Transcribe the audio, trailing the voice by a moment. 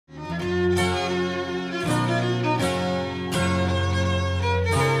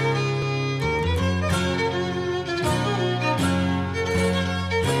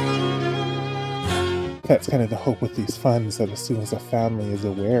That's kind of the hope with these funds, that as soon as a family is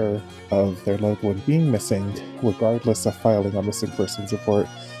aware of their loved one being missing, regardless of filing a missing persons report,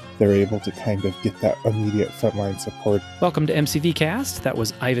 they're able to kind of get that immediate frontline support. Welcome to MCVcast. That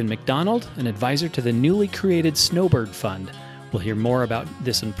was Ivan MacDonald, an advisor to the newly created Snowbird Fund. We'll hear more about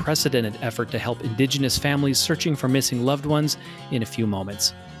this unprecedented effort to help Indigenous families searching for missing loved ones in a few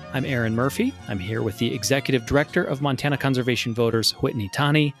moments. I'm Aaron Murphy. I'm here with the Executive Director of Montana Conservation Voters, Whitney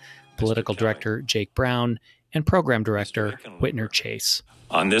Tawney, Political Director Jake Brown, and Program Director Whitner Chase.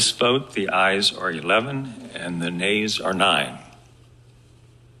 On this vote, the ayes are 11 and the nays are 9.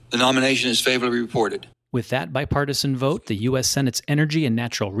 The nomination is favorably reported. With that bipartisan vote, the U.S. Senate's Energy and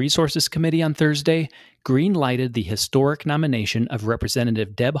Natural Resources Committee on Thursday green-lighted the historic nomination of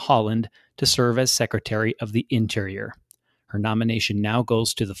Representative Deb Haaland to serve as Secretary of the Interior. Her nomination now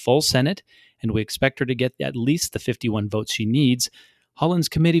goes to the full Senate, and we expect her to get at least the 51 votes she needs. Haaland's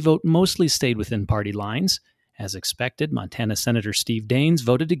committee vote mostly stayed within party lines. As expected, Montana Senator Steve Daines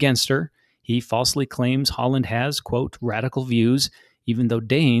voted against her. He falsely claims Haaland has, quote, radical views, even though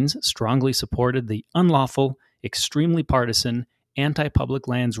Daines strongly supported the unlawful, extremely partisan, anti-public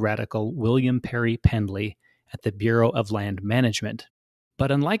lands radical William Perry Pendley at the Bureau of Land Management.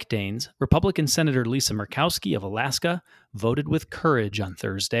 But unlike Daines, Republican Senator Lisa Murkowski of Alaska voted with courage on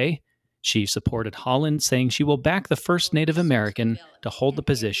Thursday. She supported Haaland, saying she will back the first Native American to hold the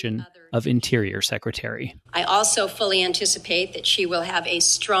position of Interior Secretary. I also fully anticipate that she will have a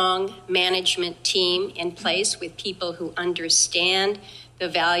strong management team in place with people who understand the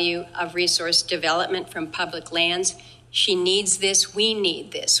value of resource development from public lands. She needs this. We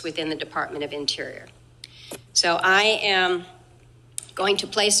need this within the Department of Interior. So I am going to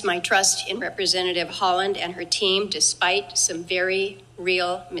place my trust in Representative Haaland and her team despite some very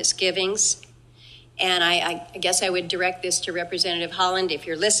real misgivings. And I guess I would direct this to Representative Haaland. If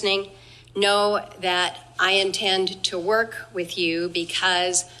you're listening, know that I intend to work with you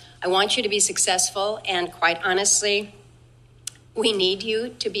because I want you to be successful. And quite honestly, we need you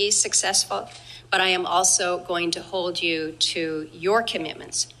to be successful. But I am also going to hold you to your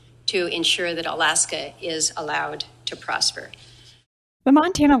commitments to ensure that Alaska is allowed to prosper. The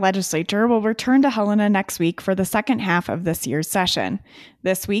Montana Legislature will return to Helena next week for the second half of this year's session.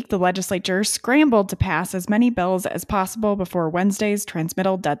 This week, the legislature scrambled to pass as many bills as possible before Wednesday's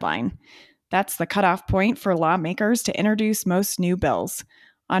transmittal deadline. That's the cutoff point for lawmakers to introduce most new bills.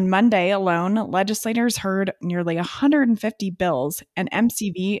 On Monday alone, legislators heard nearly 150 bills, and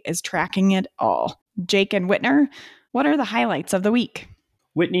MCV is tracking it all. Jake and Whitner, what are the highlights of the week?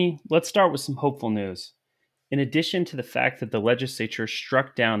 Whitney, let's start with some hopeful news. In addition to the fact that the legislature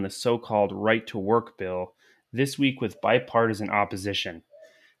struck down the so-called Right to Work bill this week with bipartisan opposition.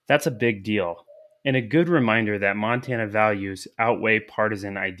 That's a big deal, and a good reminder that Montana values outweigh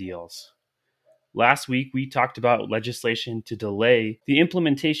partisan ideals. Last week, we talked about legislation to delay the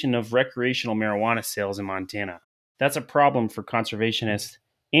implementation of recreational marijuana sales in Montana. That's a problem for conservationists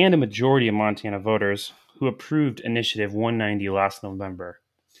and a majority of Montana voters who approved Initiative 190 last November.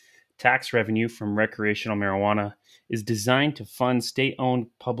 Tax revenue from recreational marijuana is designed to fund state-owned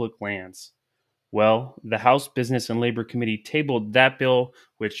public lands. Well, the House Business and Labor Committee tabled that bill,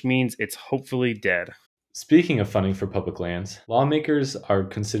 which means it's hopefully dead. Speaking of funding for public lands, lawmakers are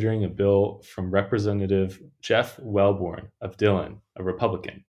considering a bill from Representative Jeff Wellborn of Dillon, a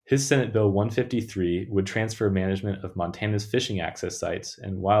Republican. His Senate Bill 153 would transfer management of Montana's fishing access sites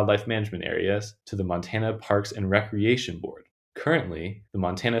and wildlife management areas to the Montana Parks and Recreation Board. Currently, the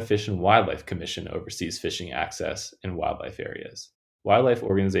Montana Fish and Wildlife Commission oversees fishing access in wildlife areas. Wildlife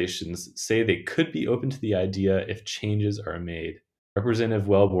organizations say they could be open to the idea if changes are made. Representative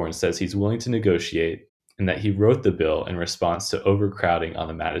Wellborn says he's willing to negotiate and that he wrote the bill in response to overcrowding on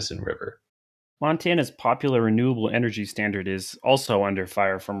the Madison River. Montana's popular renewable energy standard is also under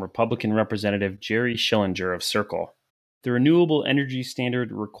fire from Republican Representative Jerry Schillinger of Circle. The renewable energy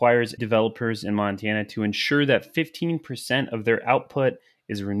standard requires developers in Montana to ensure that 15% of their output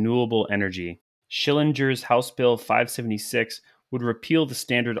is renewable energy. Schillinger's House Bill 576 would repeal the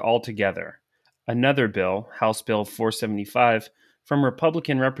standard altogether. Another bill, House Bill 475, from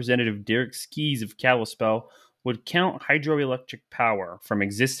Republican Representative Derek Skees of Kalispell, would count hydroelectric power from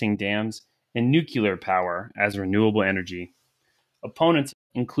existing dams and nuclear power as renewable energy. Opponents,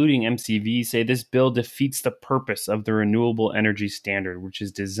 including MCV, say this bill defeats the purpose of the renewable energy standard, which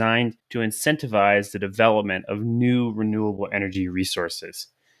is designed to incentivize the development of new renewable energy resources.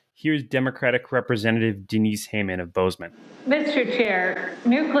 Here's Democratic Representative Denise Heyman of Bozeman. Mr. Chair,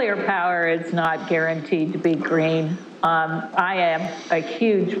 nuclear power is not guaranteed to be green. I have a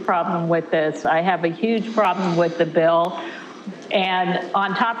huge problem with this. I have a huge problem with the bill. And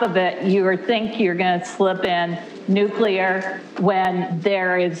on top of it, you think you're going to slip in nuclear when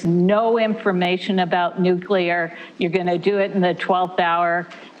there is no information about nuclear. You're going to do it in the 12th hour.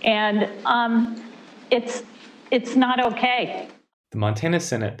 And it's not okay. The Montana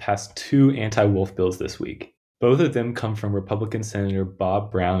Senate passed 2 anti-wolf bills this week. Both of them come from Republican Senator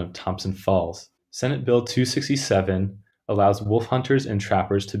Bob Brown of Thompson Falls. Senate Bill 267 allows wolf hunters and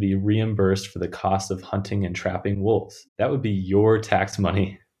trappers to be reimbursed for the cost of hunting and trapping wolves. That would be your tax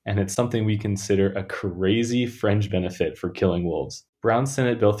money, and it's something we consider a crazy fringe benefit for killing wolves. Brown's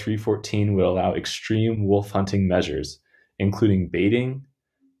Senate Bill 314 would allow extreme wolf hunting measures, including baiting,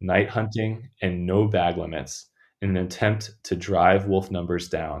 night hunting, and no bag limits, in an attempt to drive wolf numbers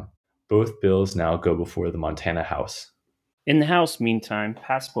down. Both bills now go before the Montana House. In the House, meantime,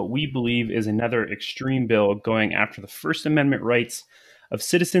 passed what we believe is another extreme bill going after the First Amendment rights of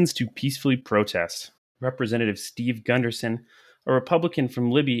citizens to peacefully protest. Representative Steve Gunderson, a Republican from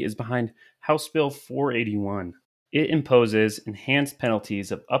Libby, is behind House Bill 481. It imposes enhanced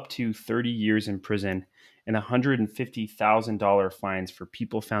penalties of up to 30 years in prison and $150,000 fines for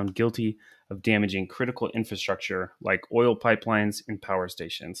people found guilty of damaging critical infrastructure like oil pipelines and power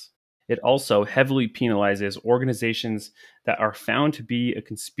stations. It also heavily penalizes organizations that are found to be a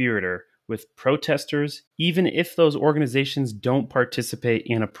conspirator with protesters, even if those organizations don't participate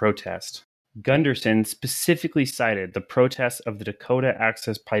in a protest. Gunderson specifically cited the protests of the Dakota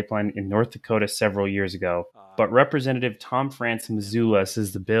Access Pipeline in North Dakota several years ago, but Representative Tom France Missoula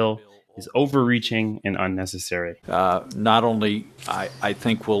says the bill is overreaching and unnecessary. Not only, I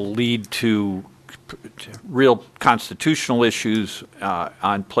think, will lead to real constitutional issues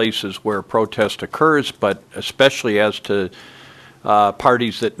on places where protest occurs, but especially as to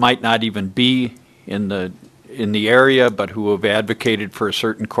parties that might not even be in the area, but who have advocated for a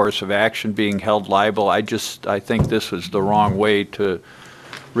certain course of action being held liable. I think this was the wrong way to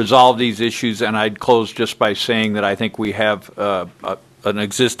resolve these issues, and I'd close just by saying that I think we have an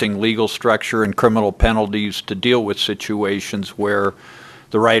existing legal structure and criminal penalties to deal with situations where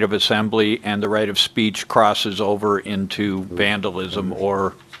the right of assembly and the right of speech crosses over into vandalism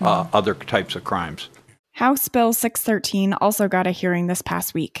or other types of crimes. House Bill 613 also got a hearing this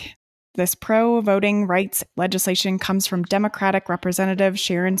past week. This pro-voting rights legislation comes from Democratic Representative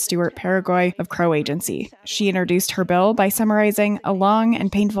Sharon Stewart Paraguay of Crow Agency. She introduced her bill by summarizing a long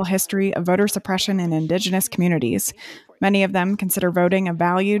and painful history of voter suppression in Indigenous communities. Many of them consider voting a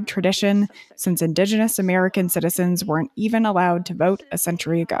valued tradition since Indigenous American citizens weren't even allowed to vote a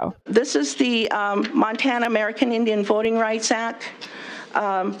century ago. This is the Montana American Indian Voting Rights Act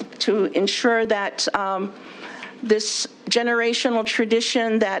to ensure that this generational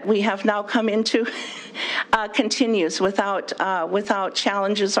tradition that we have now come into continues without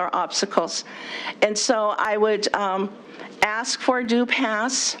challenges or obstacles. And so I would ask for a due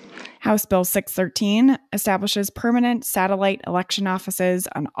pass. House Bill 613 establishes permanent satellite election offices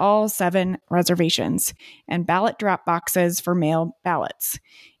on all 7 reservations and ballot drop boxes for mail ballots.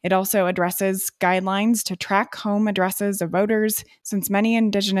 It also addresses guidelines to track home addresses of voters, since many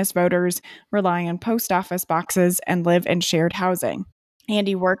Indigenous voters rely on post office boxes and live in shared housing.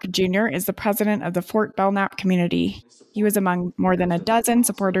 Andy Work Jr. is the president of the Fort Belknap community. He was among more than a dozen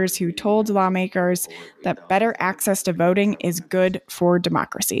supporters who told lawmakers that better access to voting is good for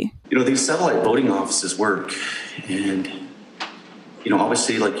democracy. These satellite voting offices work. And,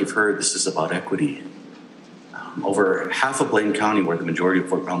 obviously, like you've heard, this is about equity. Over half of Blaine County, where the majority of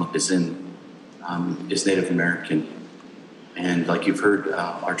Fort Belknap is in, is Native American. And like you've heard,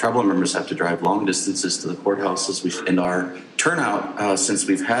 our tribal members have to drive long distances to the courthouses. And our turnout, since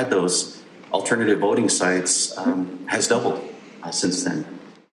we've had those alternative voting sites, has doubled since then.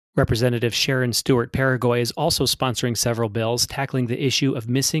 Representative Sharon Stewart Paraguay is also sponsoring several bills tackling the issue of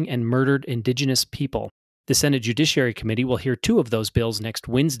missing and murdered Indigenous people. The Senate Judiciary Committee will hear 2 of those bills next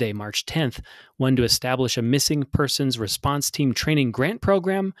Wednesday, March 10th, one to establish a Missing Persons Response Team Training Grant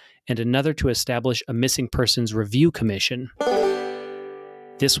Program and another to establish a Missing Persons Review Commission.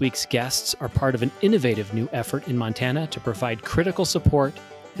 This week's guests are part of an innovative new effort in Montana to provide critical support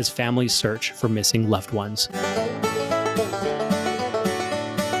as families search for missing loved ones.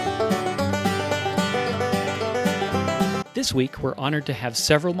 This week, we're honored to have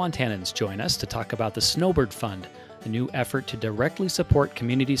several Montanans join us to talk about the Snowbird Fund, a new effort to directly support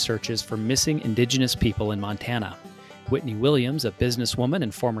community searches for missing Indigenous people in Montana. Whitney Williams, a businesswoman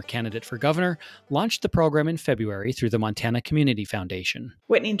and former candidate for governor, launched the program in February through the Montana Community Foundation.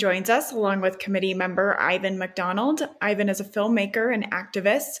 Whitney joins us along with committee member Ivan MacDonald. Ivan is a filmmaker and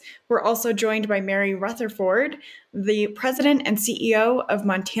activist. We're also joined by Mary Rutherford, the president and CEO of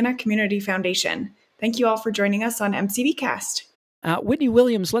Montana Community Foundation. Thank you all for joining us on MCVcast. Whitney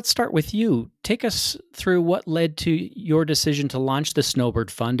Williams, let's start with you. Take us through what led to your decision to launch the Snowbird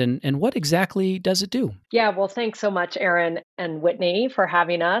Fund and what exactly does it do? Yeah, well, thanks so much, Aaron and Whitney, for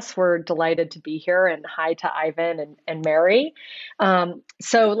having us. We're delighted to be here, and hi to Ivan and Mary.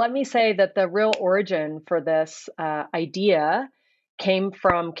 So let me say that the real origin for this idea came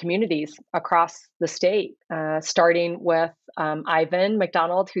from communities across the state, starting with Ivan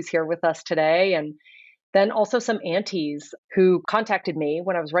MacDonald, who's here with us today, and then also some aunties who contacted me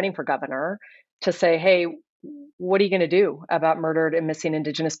when I was running for governor to say, hey, what are you going to do about murdered and missing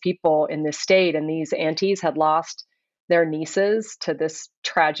Indigenous people in this state? And these aunties had lost their nieces to this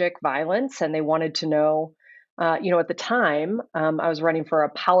tragic violence, and they wanted to know, at the time, I was running for a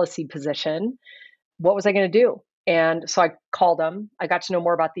policy position. What was I going to do? And so I called them. I got to know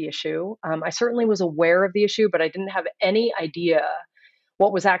more about the issue. I certainly was aware of the issue, but I didn't have any idea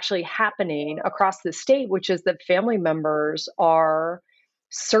what was actually happening across the state, which is that family members are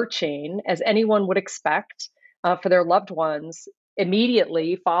searching, as anyone would expect, for their loved ones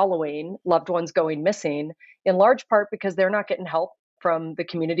immediately following loved ones going missing, in large part because they're not getting help from the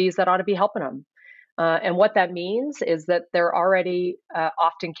communities that ought to be helping them. And what that means is that there are already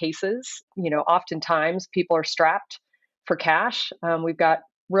often cases, oftentimes people are strapped for cash. We've got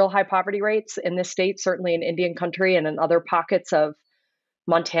real high poverty rates in this state, certainly in Indian country and in other pockets of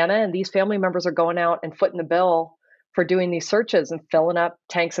Montana, and these family members are going out and footing the bill for doing these searches and filling up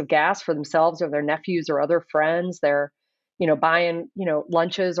tanks of gas for themselves or their nephews or other friends. They're, buying,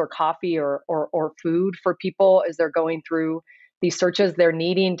 lunches or coffee or food for people as they're going through these searches. They're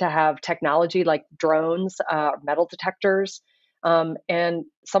needing to have technology like drones, metal detectors, and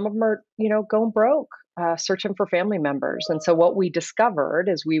some of them are, going broke, searching for family members. And so what we discovered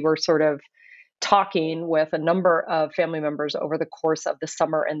as we were sort of talking with a number of family members over the course of the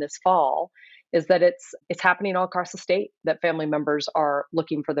summer and this fall is that it's happening all across the state, that family members are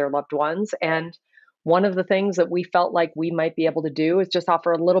looking for their loved ones. And one of the things that we felt like we might be able to do is just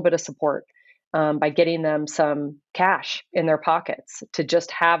offer a little bit of support by getting them some cash in their pockets to just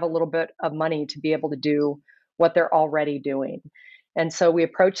have a little bit of money to be able to do what they're already doing. And so we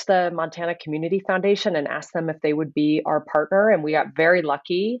approached the Montana Community Foundation and asked them if they would be our partner. And we got very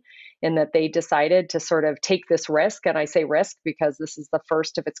lucky in that they decided to sort of take this risk. And I say risk because this is the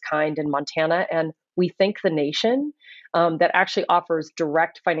first of its kind in Montana. And we think the nation that actually offers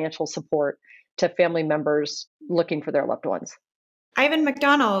direct financial support to family members looking for their loved ones. Ivan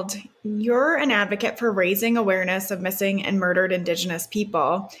MacDonald, you're an advocate for raising awareness of missing and murdered Indigenous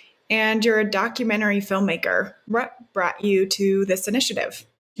people, and you're a documentary filmmaker. What brought you to this initiative?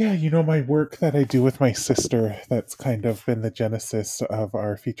 Yeah, my work that I do with my sister, that's kind of been the genesis of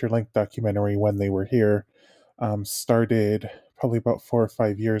our feature-length documentary When They Were Here, started probably about 4 or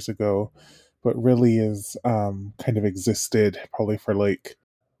 5 years ago, but really is kind of existed probably for like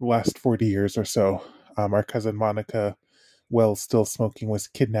the last 40 years or so. Our cousin Monica, while still smoking, was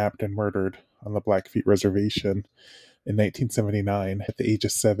kidnapped and murdered on the Blackfeet Reservation in 1979 at the age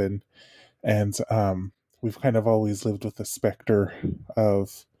of 7. And we've kind of always lived with the specter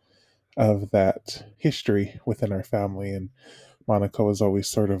of that history within our family. And Monica was always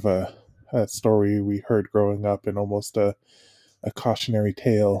sort of a story we heard growing up, and almost a cautionary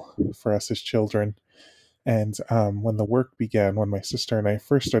tale for us as children. And when the work began, when my sister and I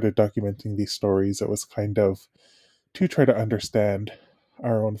first started documenting these stories, it was kind of to try to understand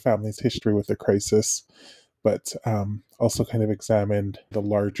our own family's history with the crisis, but also kind of examined the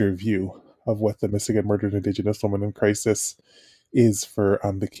larger view of what the missing and murdered Indigenous woman in crisis is for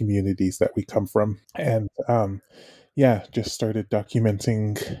the communities that we come from. And just started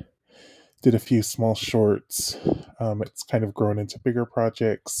documenting, did a few small shorts. It's kind of grown into bigger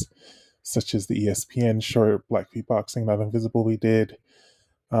projects, such as the ESPN short, Blackfeet Boxing Not Invisible we did,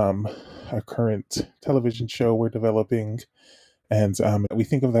 a current television show we're developing. And we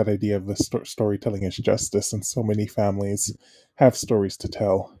think of that idea of the storytelling as justice, and so many families have stories to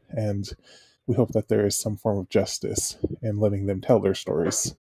tell, and we hope that there is some form of justice in letting them tell their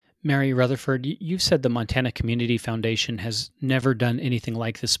stories. Mary Rutherford, you've said the Montana Community Foundation has never done anything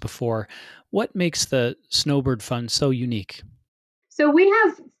like this before. What makes the Snowbird Fund so unique? So we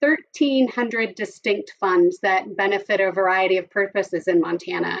have 1,300 distinct funds that benefit a variety of purposes in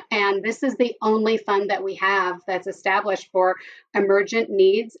Montana. And this is the only fund that we have that's established for emergent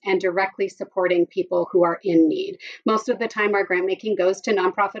needs and directly supporting people who are in need. Most of the time, our grant making goes to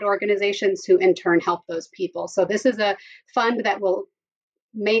nonprofit organizations who in turn help those people. So this is a fund that will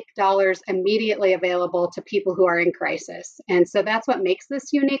make dollars immediately available to people who are in crisis. And so that's what makes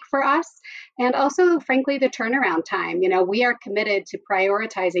this unique for us. And also, frankly, the turnaround time. We are committed to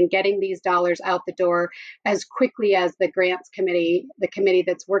prioritizing getting these dollars out the door as quickly as the grants committee, the committee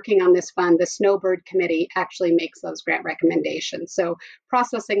that's working on this fund, the Snowbird committee, actually makes those grant recommendations. So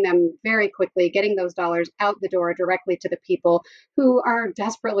processing them very quickly, getting those dollars out the door directly to the people who are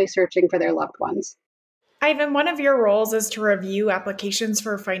desperately searching for their loved ones. Ivan, one of your roles is to review applications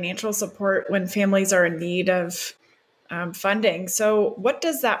for financial support when families are in need of funding. So what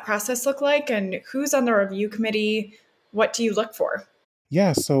does that process look like, and who's on the review committee? What do you look for?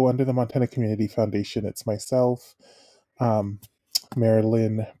 Yeah, so under the Montana Community Foundation, it's myself,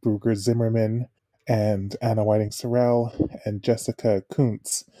 Marilyn Bruger-Zimmerman, and Anna Whiting-Sorrell, and Jessica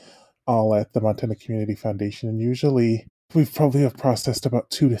Kuntz, all at the Montana Community Foundation. And usually we probably have processed about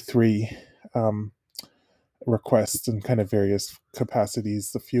 2 to 3 requests in kind of various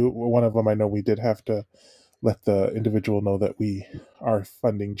capacities. One of them, I know we did have to let the individual know that we are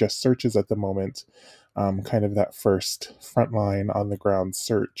funding just searches at the moment, kind of that first frontline on the ground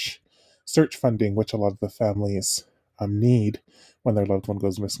search funding, which a lot of the families need when their loved one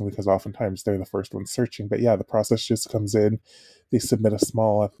goes missing, because oftentimes they're the first ones searching. But yeah, the process just comes in. They submit a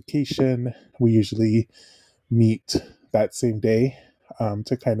small application. We usually meet that same day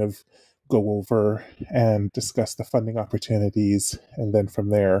to kind of go over and discuss the funding opportunities, and then from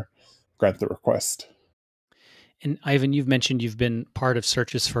there, grant the request. And Ivan, you've mentioned you've been part of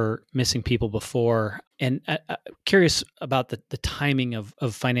searches for missing people before, and curious about the timing of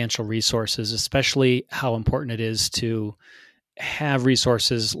financial resources, especially how important it is to have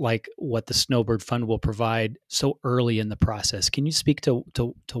resources like what the Snowbird Fund will provide so early in the process. Can you speak to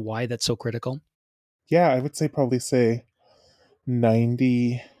why that's so critical? Yeah, I would probably say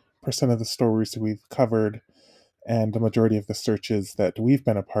 90% of the stories that we've covered and the majority of the searches that we've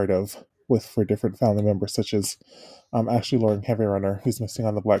been a part of for different family members, such as Ashley Loring Heavy Runner, who's missing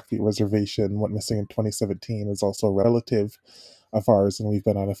on the Blackfeet Reservation, went missing in 2017, is also a relative of ours, and we've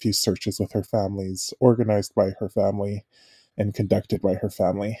been on a few searches with her families, organized by her family and conducted by her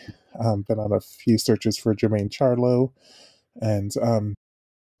family. Been on a few searches for Jermaine Charlo, and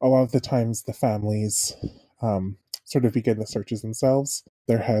a lot of the times the families sort of begin the searches themselves.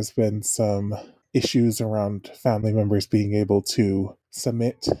 There has been some issues around family members being able to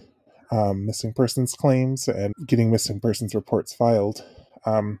submit missing persons claims and getting missing persons reports filed.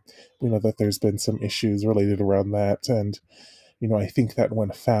 We know that there's been some issues related around that. And, I think that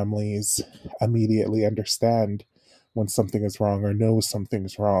when families immediately understand when something is wrong or know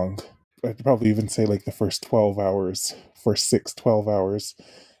something's wrong, I'd probably even say like the first 12 hours,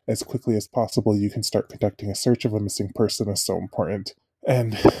 as quickly as possible, you can start conducting a search of a missing person is so important.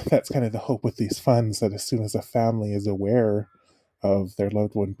 And that's kind of the hope with these funds, that as soon as a family is aware of their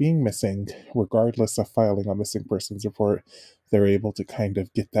loved one being missing, regardless of filing a missing persons report, they're able to kind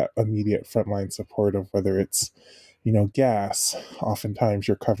of get that immediate frontline support of whether it's, gas. Oftentimes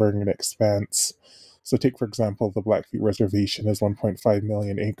you're covering an expense. So take, for example, the Blackfeet Reservation is 1.5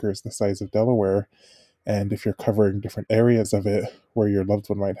 million acres, the size of Delaware. And if you're covering different areas of it where your loved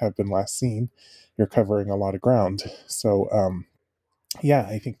one might have been last seen, you're covering a lot of ground. So, yeah,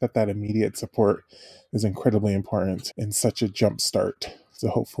 I think that immediate support is incredibly important in such a jump start. So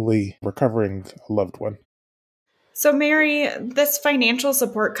hopefully recovering a loved one. So Mary, this financial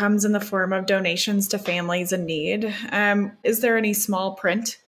support comes in the form of donations to families in need. Is there any small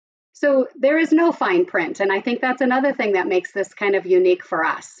print? So there is no fine print. And I think that's another thing that makes this kind of unique for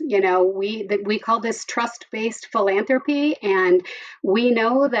us. We call this trust-based philanthropy. And we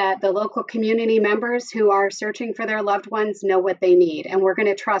know that the local community members who are searching for their loved ones know what they need. And we're going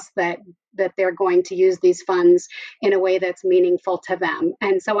to trust that they're going to use these funds in a way that's meaningful to them.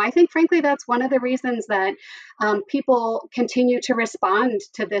 And so I think, frankly, that's one of the reasons that people continue to respond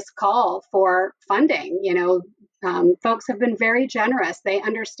to this call for funding. Folks have been very generous. They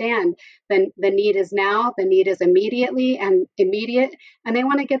understand the need is now, the need is immediate, and they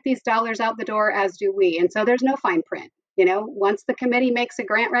want to get these dollars out the door, as do we. And so there's no fine print. Once the committee makes a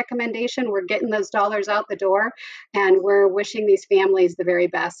grant recommendation, we're getting those dollars out the door, and we're wishing these families the very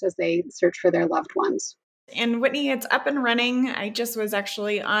best as they search for their loved ones. And Whitney, it's up and running. I just was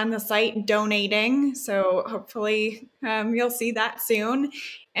actually on the site donating, so hopefully you'll see that soon.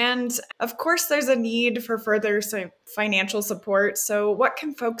 And of course, there's a need for further financial support. So what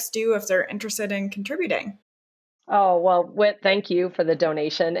can folks do if they're interested in contributing? Oh, well, Whit, thank you for the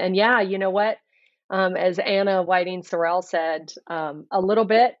donation. And yeah, you know what? As Anna Whiting-Sorrell said, a little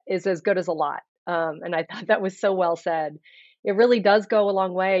bit is as good as a lot. And I thought that was so well said. It really does go a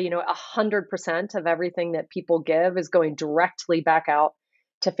long way. 100% of everything that people give is going directly back out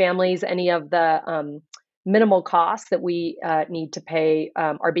to families. Any of the minimal costs that we need to pay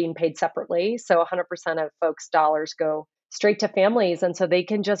are being paid separately. So 100% of folks' dollars go straight to families. And so they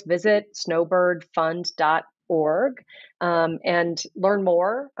can just visit snowbirdfund.org and learn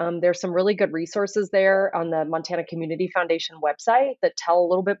more. There's some really good resources there on the Montana Community Foundation website that tell a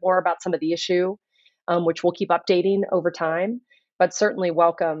little bit more about some of the issue, which we'll keep updating over time, but certainly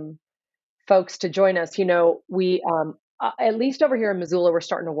welcome folks to join us. You know, we, at least over here in Missoula, we're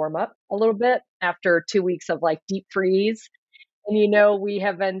starting to warm up a little bit after 2 weeks of like deep freeze. And, you know, we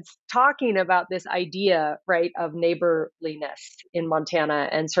have been talking about this idea, right, of neighborliness in Montana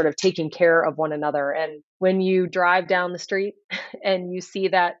and sort of taking care of one another. And when you drive down the street and you see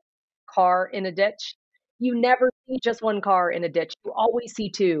that car in a ditch, you never see just one car in a ditch. You always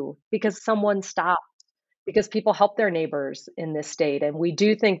see two because someone stopped, because people help their neighbors in this state. And we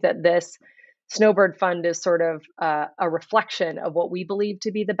do think that this Snowbird Fund is sort of a reflection of what we believe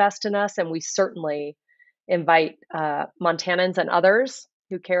to be the best in us. And we certainly invite Montanans and others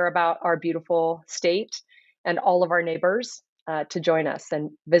who care about our beautiful state and all of our neighbors to join us.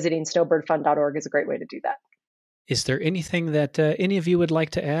 And visiting snowbirdfund.org is a great way to do that. Is there anything that any of you would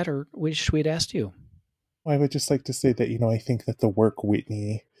like to add or wish we'd asked you? I would just like to say that, I think that the work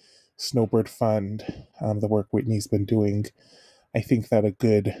Whitney, Snowbird Fund, the work Whitney's been doing, I think that a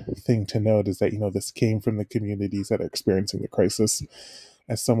good thing to note is that, this came from the communities that are experiencing the crisis.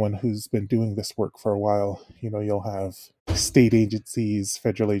 As someone who's been doing this work for a while, you'll have state agencies,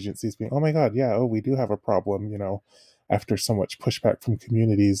 federal agencies being, oh my God, yeah, we do have a problem, after so much pushback from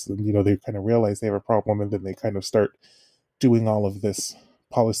communities, and, they kind of realize they have a problem, and then they kind of start doing all of this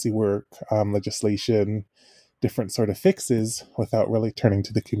policy work, legislation, different sort of fixes without really turning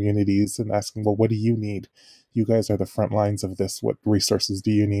to the communities and asking, well, what do you need? You guys are the front lines of this. What resources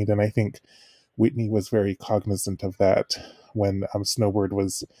do you need? And I think Whitney was very cognizant of that when Snowbird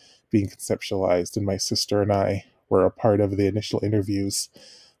was being conceptualized, and my sister and I were a part of the initial interviews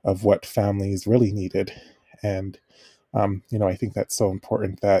of what families really needed. And, I think that's so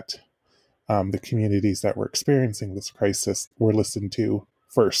important that the communities that were experiencing this crisis were listened to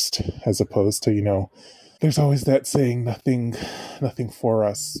first, as opposed to, there's always that saying, nothing for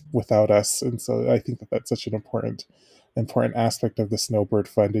us without us. And so I think that that's such an important aspect of the Snowbird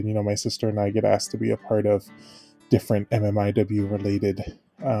Fund. And, my sister and I get asked to be a part of different MMIW related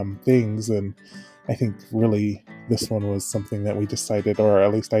things. And I think really this one was something that we decided, or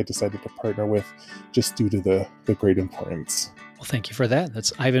at least I decided to partner with, just due to the great importance. Well, thank you for that.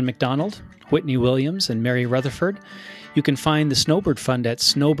 That's Ivan MacDonald, Whitney Williams, and Mary Rutherford. You can find the Snowbird Fund at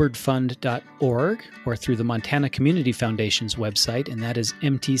snowbirdfund.org or through the Montana Community Foundation's website, and that is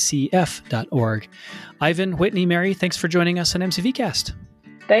mtcf.org. Ivan, Whitney, Mary, thanks for joining us on MCVcast.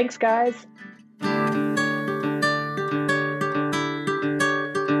 Thanks, guys.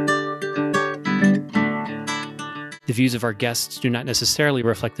 The views of our guests do not necessarily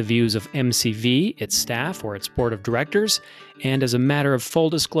reflect the views of MCV, its staff, or its board of directors. And as a matter of full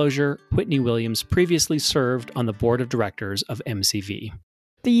disclosure, Whitney Williams previously served on the board of directors of MCV.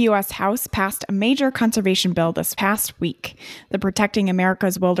 The U.S. House passed a major conservation bill this past week. The Protecting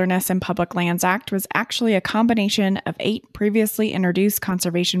America's Wilderness and Public Lands Act was actually a combination of 8 previously introduced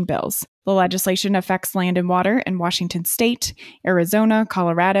conservation bills. The legislation affects land and water in Washington State, Arizona,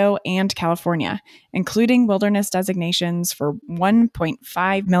 Colorado, and California, including wilderness designations for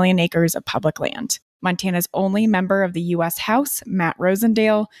 1.5 million acres of public land. Montana's only member of the U.S. House, Matt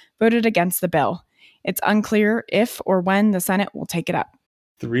Rosendale, voted against the bill. It's unclear if or when the Senate will take it up.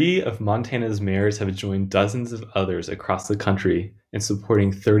 3 of Montana's mayors have joined dozens of others across the country in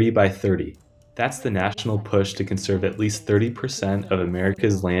supporting 30 by 30. That's the national push to conserve at least 30% of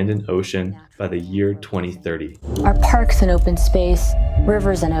America's land and ocean by the year 2030. Our parks and open space,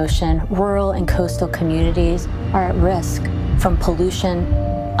 rivers and ocean, rural and coastal communities are at risk from pollution,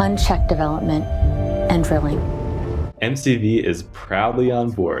 unchecked development, and drilling. MCV is proudly on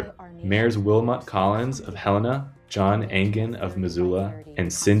board. Mayors Wilmot Collins of Helena, John Engen of Missoula,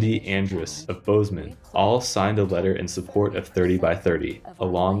 and Cindy Andrus of Bozeman all signed a letter in support of 30 by 30,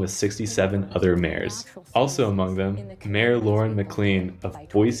 along with 67 other mayors. Also among them, Mayor Lauren McLean of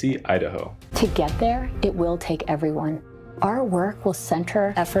Boise, Idaho. To get there, it will take everyone. Our work will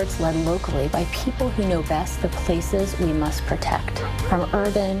center efforts led locally by people who know best the places we must protect. From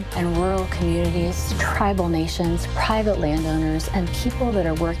urban and rural communities, tribal nations, private landowners, and people that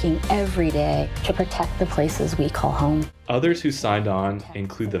are working every day to protect the places we call home. Others who signed on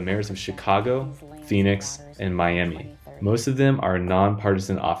include the mayors of Chicago, Phoenix, and Miami. Most of them are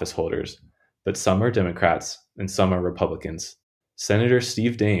nonpartisan office holders, but some are Democrats and some are Republicans. Senator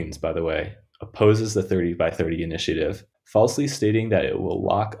Steve Daines, by the way, opposes the 30 by 30 initiative, falsely stating that it will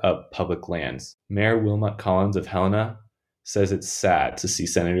lock up public lands. Mayor Wilmot Collins of Helena says it's sad to see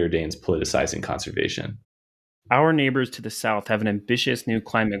Senator Daines politicizing conservation. Our neighbors to the south have an ambitious new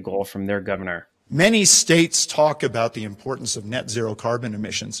climate goal from their governor. Many states talk about the importance of net zero carbon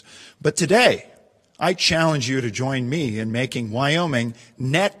emissions, but today I challenge you to join me in making Wyoming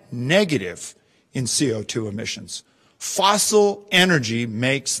net negative in CO2 emissions. Fossil energy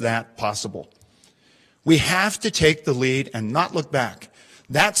makes that possible. We have to take the lead and not look back.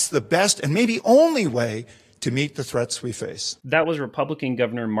 That's the best and maybe only way to meet the threats we face. That was Republican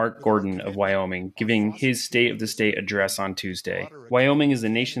Governor Mark Gordon of Wyoming giving his State of the State address on Tuesday. Wyoming is the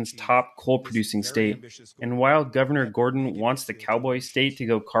nation's top coal-producing state, and while Governor Gordon wants the cowboy state to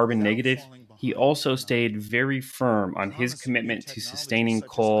go carbon negative, he also stayed very firm on his commitment to sustaining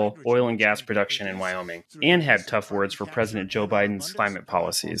coal, oil, and gas production in Wyoming, and had tough words for President Joe Biden's climate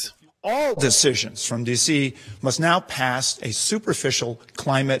policies. All decisions from D.C. must now pass a superficial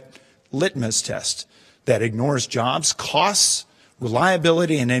climate litmus test that ignores jobs, costs,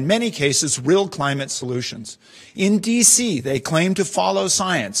 reliability, and in many cases, real climate solutions. In D.C., they claim to follow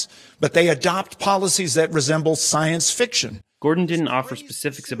science, but they adopt policies that resemble science fiction. Gordon didn't offer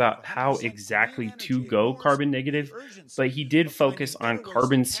specifics about how exactly to go carbon negative, but he did focus on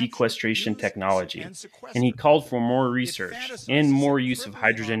carbon sequestration technology, and he called for more research and more use of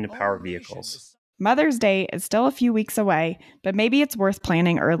hydrogen to power vehicles. Mother's Day is still a few weeks away, but maybe it's worth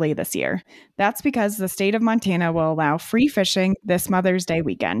planning early this year. That's because the state of Montana will allow free fishing this Mother's Day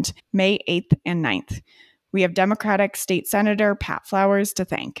weekend, May 8th and 9th. We have Democratic State Senator Pat Flowers to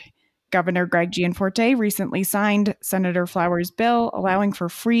thank. Governor Greg Gianforte recently signed Senator Flowers' bill allowing for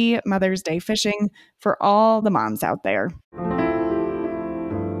free Mother's Day fishing for all the moms out there.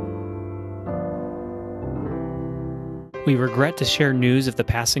 We regret to share news of the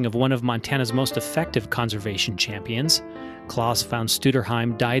passing of one of Montana's most effective conservation champions. Klaus von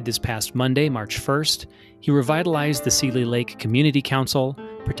Stutterheim died this past Monday, March 1st. He revitalized the Seeley Lake Community Council,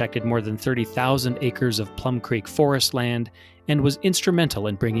 protected more than 30,000 acres of Plum Creek forest land, and was instrumental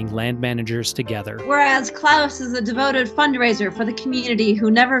in bringing land managers together. Whereas Klaus is a devoted fundraiser for the community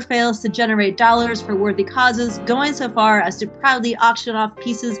who never fails to generate dollars for worthy causes, going so far as to proudly auction off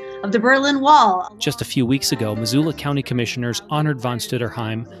pieces of the Berlin Wall. Just a few weeks ago, Missoula County Commissioners honored von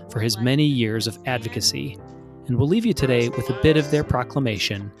Stutterheim for his many years of advocacy. And we'll leave you today with a bit of their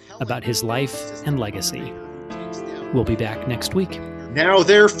proclamation about his life and legacy. We'll be back next week. Now,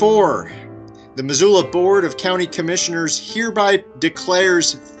 therefore, the Missoula Board of County Commissioners hereby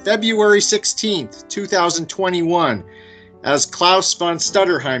declares February 16th, 2021 as Klaus von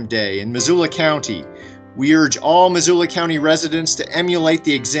Stutterheim Day in Missoula County. We urge all Missoula County residents to emulate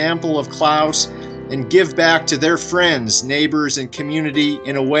the example of Klaus and give back to their friends, neighbors, and community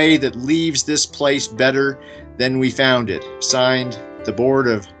in a way that leaves this place better than we found it. Signed, the Board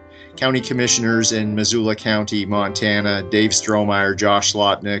of County Commissioners in Missoula County, Montana, Dave Strohmeyer, Josh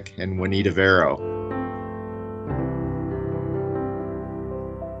Slotnick, and Juanita Vero.